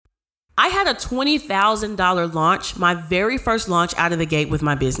I had a $20,000 launch, my very first launch out of the gate with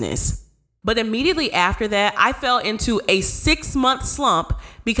my business. But immediately after that, I fell into a 6-month slump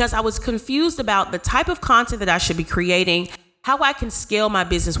because I was confused about the type of content that I should be creating, how I can scale my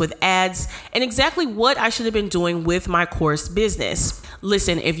business with ads, and exactly what I should have been doing with my course business.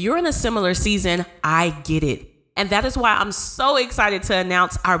 Listen, if you're in a similar season, I get it. And that is why I'm so excited to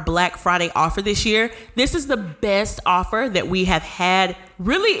announce our Black Friday offer this year. This is the best offer that we have had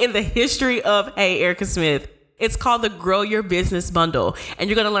really in the history of Hey Erica Smith. It's called the Grow Your Business Bundle. And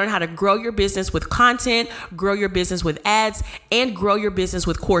you're going to learn how to grow your business with content, grow your business with ads, and grow your business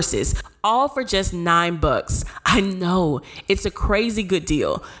with courses, all for just $9. I know it's a crazy good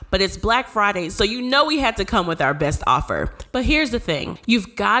deal, but it's Black Friday, so you know we had to come with our best offer. But here's the thing.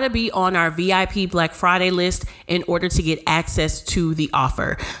 You've got to be on our VIP Black Friday list in order to get access to the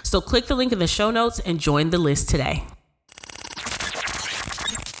offer. So click the link in the show notes and join the list today.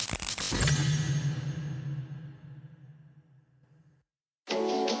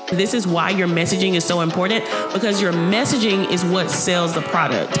 This is why your messaging is so important, because your messaging is what sells the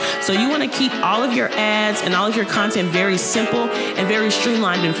product. So you want to keep all of your ads and all of your content very simple and very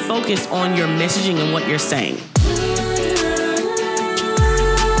streamlined and focused on your messaging and what you're saying.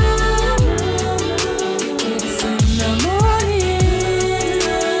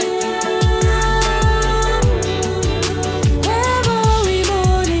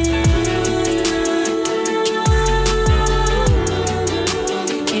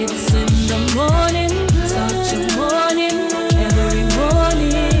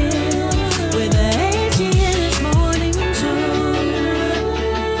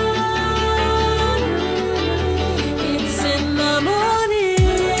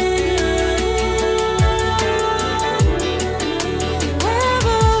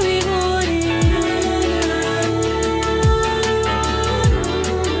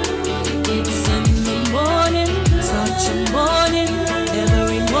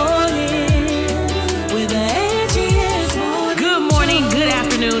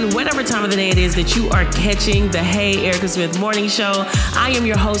 Time of the day it is that you are catching the Hey Erica Smith morning show. I am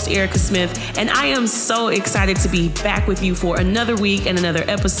your host, Erica Smith, and I am so excited to be back with you for another week and another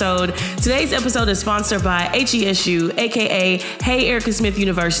episode. Today's episode is sponsored by HESU, aka Hey Erica Smith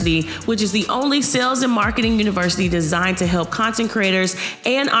University, which is the only sales and marketing university designed to help content creators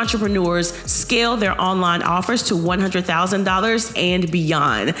and entrepreneurs scale their online offers to $100,000 and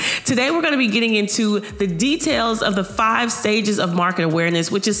beyond. Today, we're going to be getting into the details of the 5 stages of market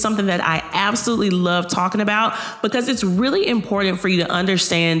awareness, which is something that I absolutely love talking about because it's really important for you to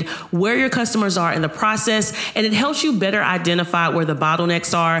understand where your customers are in the process, and it helps you better identify where the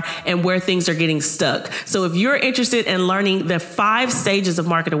bottlenecks are and where things are getting stuck. So if you're interested in learning the 5 stages of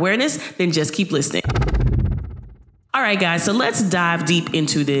market awareness, then just keep listening. All right, guys, so let's dive deep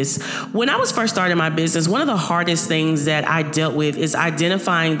into this. When I was first starting my business, one of the hardest things that I dealt with is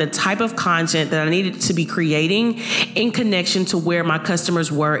identifying the type of content that I needed to be creating in connection to where my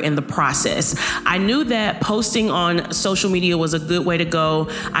customers were in the process. I knew that posting on social media was a good way to go.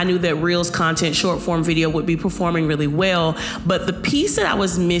 I knew that Reels content, short form video would be performing really well. But the piece that I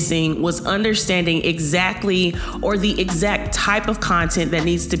was missing was understanding exactly or the exact type of content that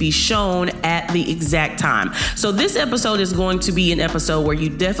needs to be shown at the exact time. So this episode is going to be an episode where you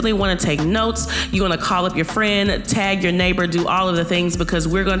definitely want to take notes. You want to call up your friend, tag your neighbor, do all of the things, because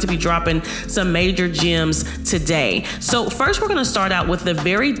we're going to be dropping some major gems today. So first, we're going to start out with the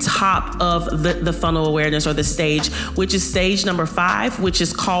very top of the funnel awareness, or the stage, which is stage number 5, which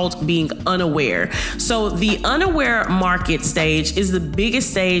is called being unaware. So the unaware market stage is the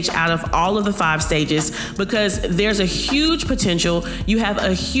biggest stage out of all of the 5 stages because there's a huge potential. You have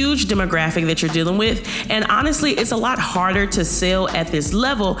a huge demographic that you're dealing with. And honestly, it's a lot harder to sell at this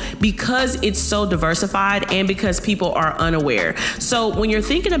level because it's so diversified and because people are unaware. So when you're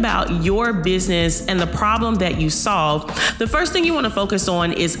thinking about your business and the problem that you solve, the first thing you want to focus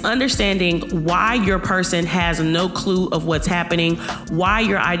on is understanding why your person has no clue of what's happening, why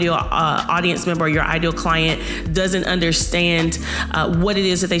your ideal audience member or your ideal client doesn't understand what it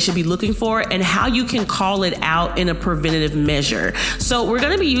is that they should be looking for, and how you can call it out in a preventative measure. So we're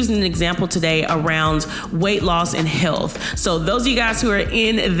going to be using an example today around weight loss and health. So those of you guys who are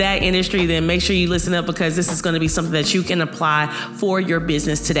in that industry, then make sure you listen up, because this is going to be something that you can apply for your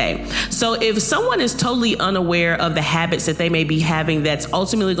business today. So if someone is totally unaware of the habits that they may be having that's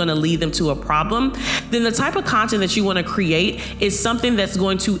ultimately going to lead them to a problem, then the type of content that you want to create is something that's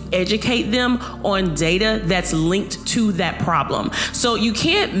going to educate them on data that's linked to that problem. So you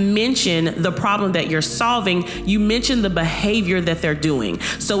can't mention the problem that you're solving. You mention the behavior that they're doing.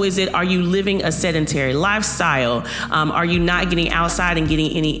 So are you living a sedentary lifestyle? Are you not getting outside and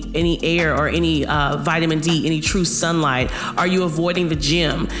getting any air or any vitamin D, any true sunlight? Are you avoiding the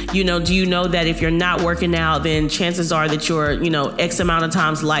gym? Do you know that if you're not working out, then chances are that you're, X amount of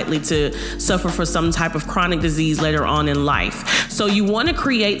times likely to suffer for some type of chronic disease later on in life. So you want to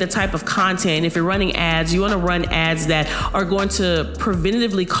create the type of content. If you're running ads, you want to run ads that are going to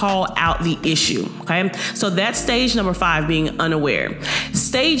preventatively call out the issue. Okay. So that's stage number 5, being unaware.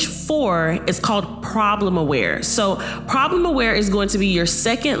 Stage 4 is called problem aware. So problem aware is going to be your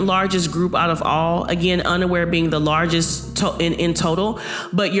second largest group out of all. Again, unaware being the largest in total,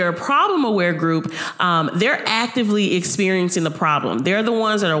 but your problem aware group, they're actively experiencing the problem. They're the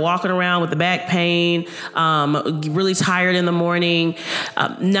ones that are walking around with the back pain, really tired in the morning,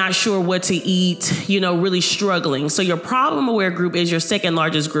 not sure what to eat, really struggling. So your problem aware group is your second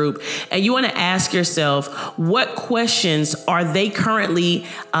largest group. And you want to ask yourself, what questions are they currently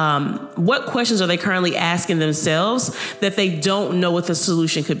asking themselves that they don't know what the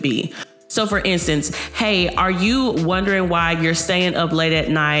solution could be? So for instance, hey, are you wondering why you're staying up late at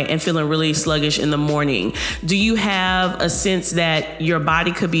night and feeling really sluggish in the morning? Do you have a sense that your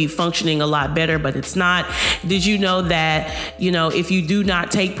body could be functioning a lot better, but it's not? Did you know that, if you do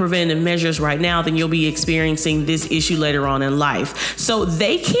not take preventive measures right now, then you'll be experiencing this issue later on in life? So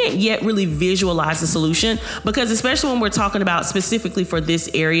they can't yet really visualize the solution, because especially when we're talking about specifically for this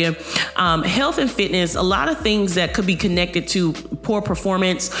area, health and fitness, a lot of things that could be connected to poor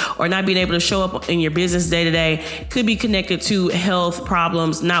performance or not being able to show up in your business day to day could be connected to health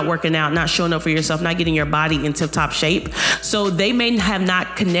problems, not working out, not showing up for yourself, not getting your body in tip-top shape. So they may have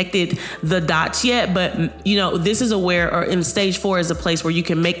not connected the dots yet, but this is aware, or in stage 4 is a place where you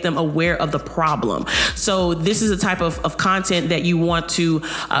can make them aware of the problem. So this is a type of content that you want to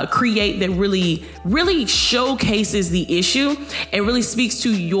create that really, really showcases the issue and really speaks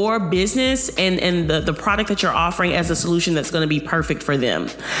to your business and the product that you're offering as a solution that's going to be perfect for them.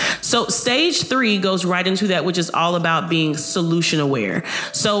 So stage 3 goes right into that, which is all about being solution aware.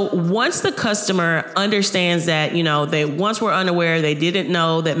 So once the customer understands that, they once were unaware, they didn't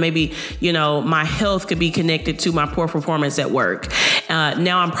know that maybe, my health could be connected to my poor performance at work.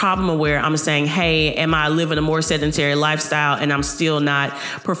 Now I'm problem aware. I'm saying, hey, am I living a more sedentary lifestyle and I'm still not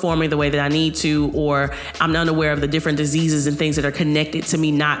performing the way that I need to, or I'm unaware of the different diseases and things that are connected to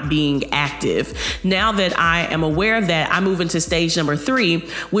me not being active. Now that I am aware of that, I move into stage number 3,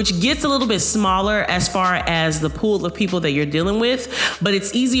 which gets a little bit smaller as far as the pool of people that you're dealing with, but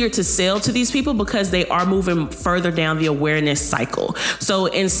it's easier to sell to these people because they are moving further down the awareness cycle. So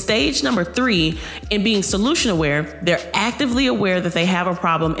in stage number 3, in being solution aware, they're actively aware that they have a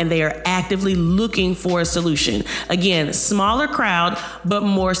problem and they are actively looking for a solution. Again, smaller crowd, but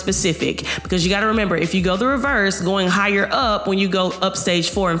more specific, because you got to remember, if you go the reverse, going higher up, when you go up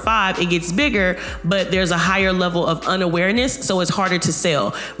stage 4 and 5, it gets bigger, but there's a higher level of unawareness. So it's harder to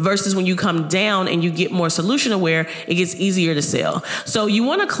sell, versus when you come down and you get more solution aware, it gets easier to sell. So you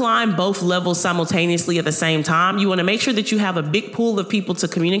want to climb both levels simultaneously at the same time. You want to make sure that you have a big pool of people to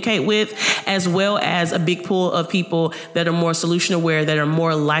communicate with, as well as a big pool of people that are more solution aware, that are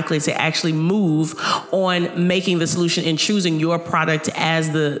more likely to actually move on making the solution and choosing your product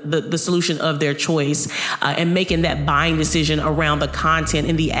as the solution of their choice, and making that buying decision around the content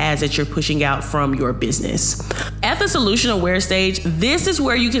and the ads that you're pushing out from your business. At the solution aware stage, this is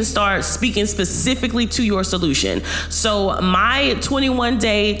where you can start speaking specifically to your solution. So my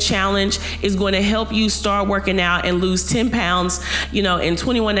 21-day challenge is going to help you start working out and lose 10 pounds, in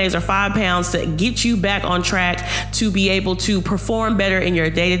 21 days, or 5 pounds, to get you back on track to be able to perform better in your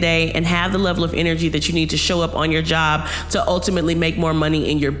day-to-day and have the level of energy that you need to show up on your job to ultimately make more money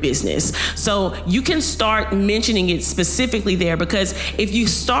in your business. So you can start mentioning it specifically there, because if you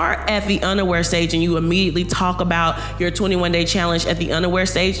start at the unaware stage and you immediately talk about your 21-day challenge at the unaware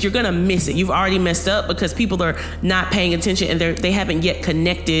stage, you're going to miss it. You've already messed up because people are not paying attention and they haven't yet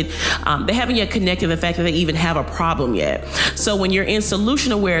connected. They haven't yet connected the fact that they even have a problem yet. So when you're in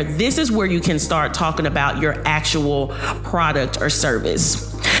solution aware, this is where you can start talking about your actual product or service.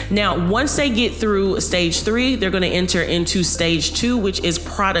 Now, once they get through stage 3, they're going to enter into stage 2, which is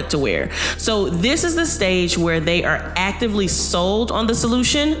product aware. So this is the stage where they are actively sold on the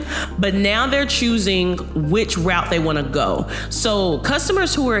solution, but now they're choosing which route they want to go. So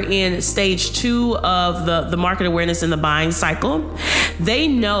customers who are in stage 2 of the market awareness and the buying cycle, they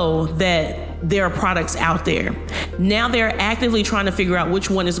know that there are products out there. Now they're actively trying to figure out which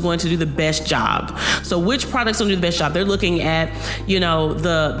one is going to do the best job. So which product's going to do the best job? They're looking at,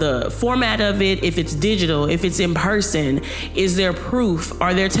 the format of it, if it's digital, if it's in person, is there proof?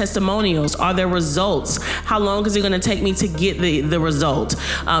 Are there testimonials? Are there results? How long is it going to take me to get the result?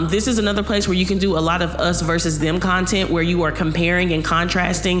 This is another place where you can do a lot of us versus them content, where you are comparing and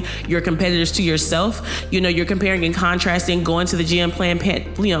contrasting your competitors to yourself. You're comparing and contrasting, going to the gym, paying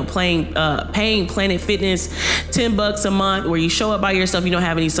Planet Fitness $10 a month, where you show up by yourself, you don't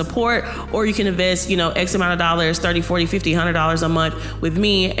have any support, or you can invest, X amount of dollars, $30, $40, $50, $100 a month with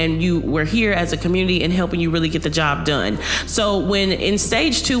me, and we're here as a community and helping you really get the job done. So when in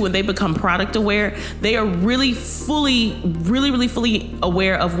stage 2, when they become product aware, they are really fully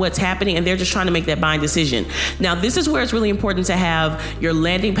aware of what's happening, and they're just trying to make that buying decision. Now, this is where it's really important to have your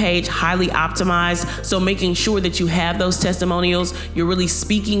landing page highly optimized. So making sure that you have those testimonials, you're really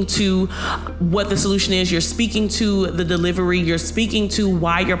speaking to what the solution is, you're speaking to the delivery, you're speaking to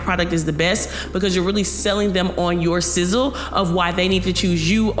why your product is the best, because you're really selling them on your sizzle of why they need to choose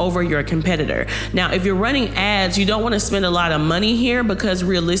you over your competitor. Now, if you're running ads, you don't want to spend a lot of money here, because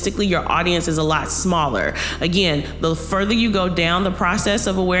realistically your audience is a lot smaller. Again, the further you go down the process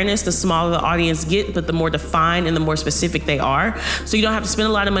of awareness, the smaller the audience get, but the more defined and the more specific they are. So you don't have to spend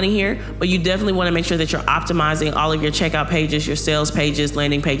a lot of money here, but you definitely want to make sure that you're optimizing all of your checkout pages, your sales pages,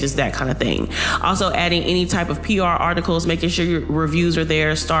 landing pages, that kind of thing. Also adding any type of PR articles, making sure your reviews are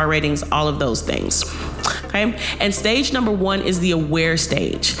there, star ratings, all of those things. Okay. And stage number 1 is the aware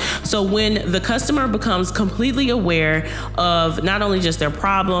stage. So when the customer becomes completely aware of not only just their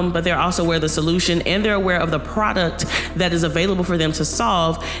problem, but they're also aware of the solution, and they're aware of the product that is available for them to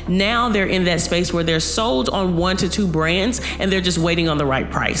solve. Now they're in that space where they're sold on 1 to 2 brands, and they're just waiting on the right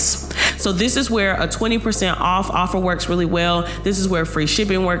price. So this is where a 20% off offer works really well. This is where free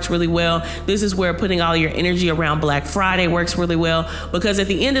shipping works really well. This is where putting all your energy around Black Friday works really well, because at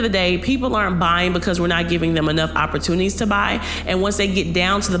the end of the day, people aren't buying because we're not giving them enough opportunities to buy. And once they get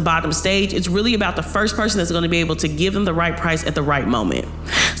down to the bottom stage, it's really about the first person that's going to be able to give them the right price at the right moment.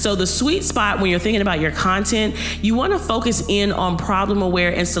 So the sweet spot when you're thinking about your content, you want to focus in on problem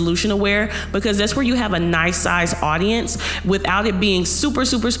aware and solution aware, because that's where you have a nice size audience without it being super,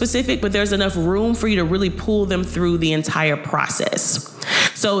 super specific, but there's enough room for you to really pull them through the entire process.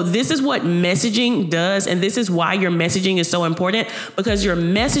 So this is what messaging does, and this is why your messaging is so important, because your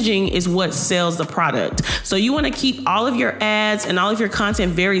messaging is what sells the product. So you want to keep all of your ads and all of your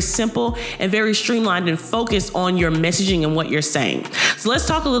content very simple and very streamlined and focused on your messaging and what you're saying. So let's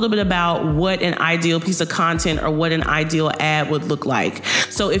talk a little bit about what an ideal piece of content or what an ideal ad would look like.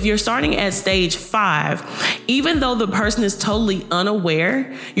 So if you're starting at stage 5, even though the person is totally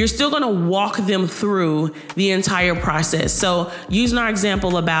unaware, you're still going to walk them through the entire process. So using our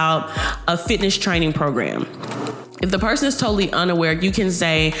example about a fitness training program. If the person is totally unaware, you can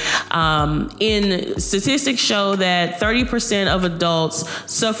say, in statistics show that 30% of adults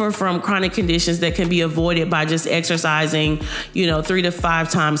suffer from chronic conditions that can be avoided by just exercising, 3 to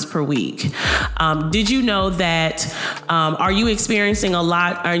 5 times per week. Did you know that, are you experiencing a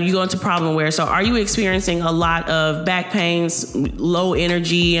lot, are you going to problem aware? So are you experiencing a lot of back pains, low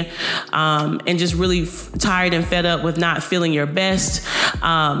energy, and just really tired and fed up with not feeling your best?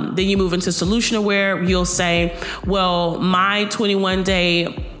 Then you move into solution aware. You'll say, well, my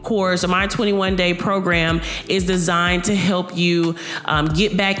 21-day course or my 21-day program is designed to help you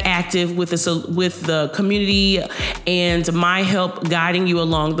get back active with the community and my help guiding you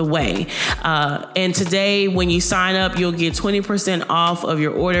along the way. And today, when you sign up, you'll get 20% off of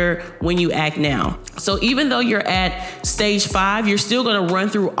your order when you act now. So even though you're at stage 5, you're still going to run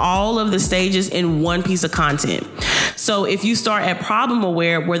through all of the stages in one piece of content. So if you start at problem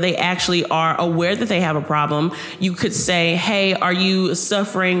aware, where they actually are aware that they have a problem, you could say, hey, are you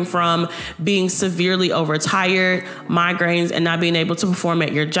suffering from being severely overtired, migraines, and not being able to perform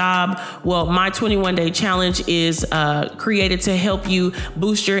at your job? Well, my 21-day challenge is created to help you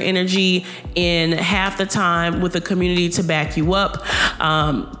boost your energy in half the time with a community to back you up.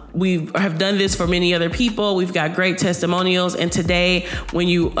 We have done this for many other people. We've got great testimonials. And today, when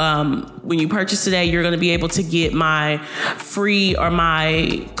you purchase today, you're going to be able to get my free or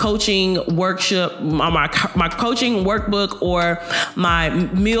my coaching workshop, my coaching workbook, or my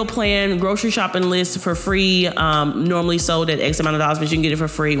meal plan grocery shopping list for free. Normally sold at X amount of dollars, but you can get it for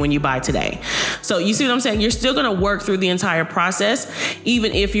free when you buy today. So you see what I'm saying? You're still going to work through the entire process,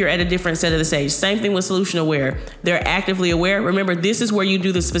 even if you're at a different set of the stage. Same thing with solution aware. They're actively aware. Remember, this is where you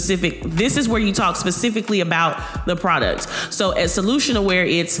do the specific specific. This is where you talk specifically about the product. So at Solution Aware,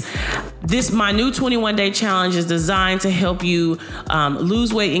 it's this, my new 21-day challenge is designed to help you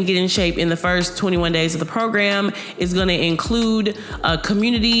lose weight and get in shape in the first 21 days of the program. It's going to include a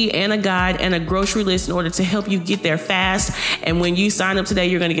community and a guide and a grocery list in order to help you get there fast. And when you sign up today,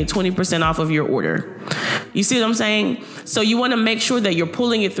 you're going to get 20% off of your order. You see what I'm saying? So you want to make sure that you're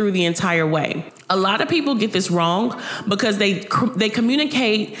pulling it through the entire way. A lot of people get this wrong because they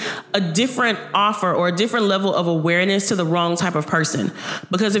communicate a different offer or a different level of awareness to the wrong type of person.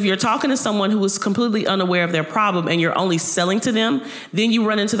 Because if you're talking to someone who is completely unaware of their problem and you're only selling to them, then you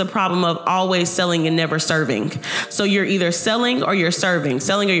run into the problem of always selling and never serving. So you're either selling or you're serving,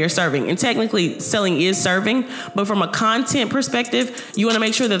 selling or you're serving. And technically selling is serving, but from a content perspective, you want to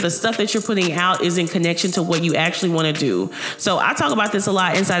make sure that the stuff that you're putting out is in connection to what you actually want to do. So I talk about this a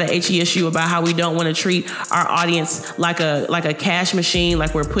lot inside of HESU about how we don't want to treat our audience like a cash machine,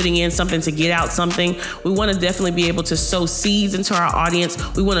 like we're putting in something to get out something. We want to definitely be able to sow seeds into our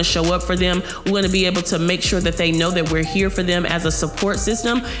audience. We want to show up for them. We want to be able to make sure that they know that we're here for them as a support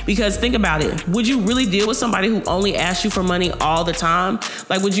system. Because think about it. Would you really deal with somebody who only asks you for money all the time?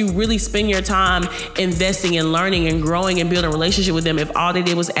 Like, would you really spend your time investing and learning and growing and building a relationship with them if all they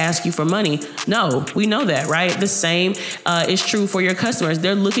did was ask you for money? No, we know that, right? The same is true for your customers.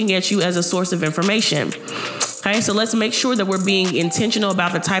 They're looking at you as a source of information. Okay, so let's make sure that we're being intentional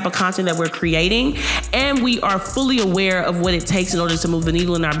about the type of content that we're creating, and we are fully aware of what it takes in order to move the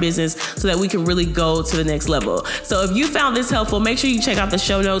needle in our business so that we can really go to the next level. So if you found this helpful, make sure you check out the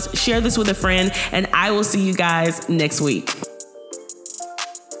show notes, share this with a friend, and I will see you guys next week.